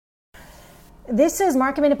This is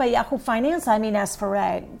Market Minute by Yahoo Finance. I'm Ines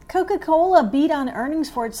Ferre. Coca-Cola beat on earnings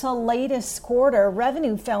for its latest quarter.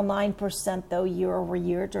 Revenue fell 9% though year over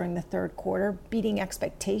year during the third quarter, beating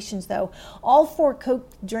expectations though. All four Coke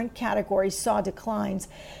drink categories saw declines.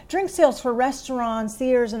 Drink sales for restaurants,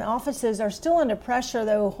 theaters, and offices are still under pressure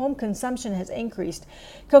though home consumption has increased.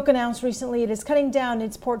 Coke announced recently it is cutting down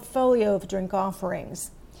its portfolio of drink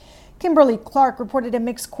offerings. Kimberly-Clark reported a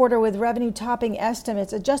mixed quarter with revenue topping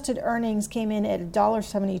estimates. Adjusted earnings came in at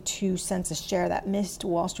 $1.72 a share. That missed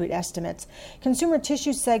Wall Street estimates. Consumer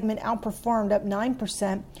tissue segment outperformed, up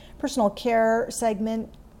 9%. Personal care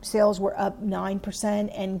segment sales were up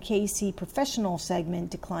 9%, and KC professional segment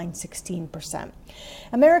declined 16%.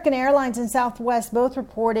 American Airlines and Southwest both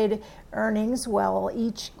reported earnings, while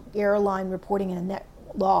each airline reporting a net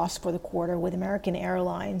loss for the quarter, with American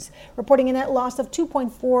Airlines reporting a net loss of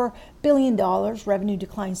 $2.4 billion. Revenue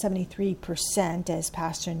declined 73% as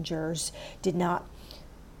passengers did not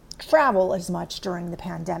travel as much during the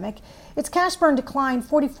pandemic. Its cash burn declined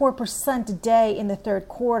 44% a day in the third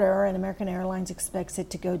quarter, and American Airlines expects it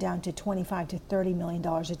to go down to $25 to $30 million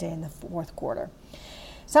a day in the fourth quarter.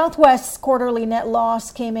 Southwest's quarterly net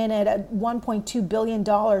loss came in at $1.2 billion.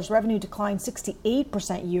 Revenue declined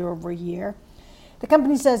 68% year over year. The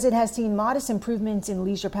company says it has seen modest improvements in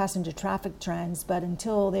leisure passenger traffic trends, but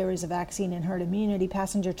until there is a vaccine and herd immunity,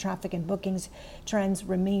 passenger traffic and bookings trends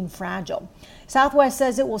remain fragile. Southwest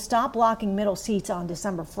says it will stop blocking middle seats on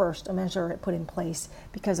December 1st, a measure it put in place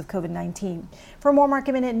because of COVID-19. For more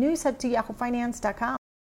Market Minute news, head to yahoofinance.com.